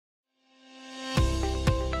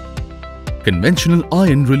conventional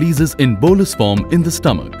iron releases in bolus form in the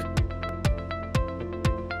stomach.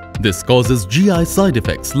 This causes GI side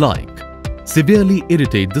effects like severely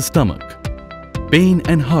irritate the stomach, pain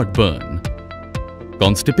and heartburn,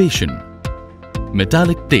 constipation,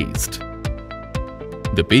 metallic taste.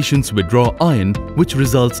 The patients withdraw iron, which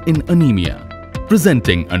results in anemia,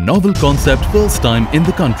 presenting a novel concept first time in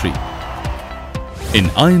the country. In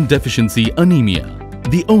iron deficiency anemia,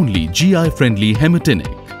 the only GI-friendly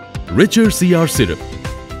hematinic, Richar CR syrup.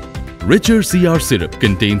 Richar CR syrup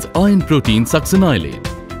contains iron protein succinylate,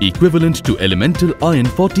 equivalent to elemental iron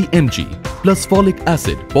 40 mg plus folic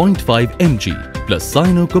acid 0.5 mg plus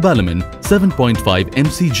cyanocobalamin 7.5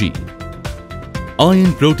 mcg.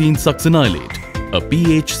 Iron protein succinylate, a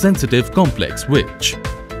pH-sensitive complex which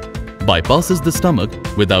bypasses the stomach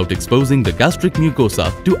without exposing the gastric mucosa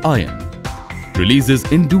to iron, releases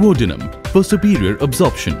in duodenum for superior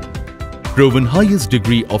absorption, proven highest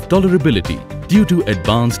degree of tolerability due to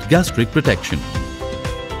advanced gastric protection.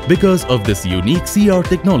 Because of this unique CR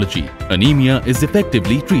technology, anemia is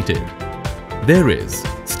effectively treated. There is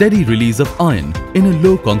steady release of iron in a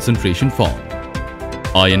low concentration form.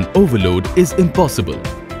 Iron overload is impossible.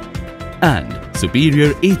 And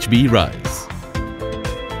superior HB rise.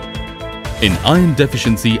 In iron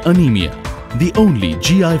deficiency anemia, the only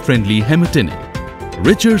GI-friendly hematinic,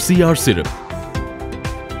 Richar CR syrup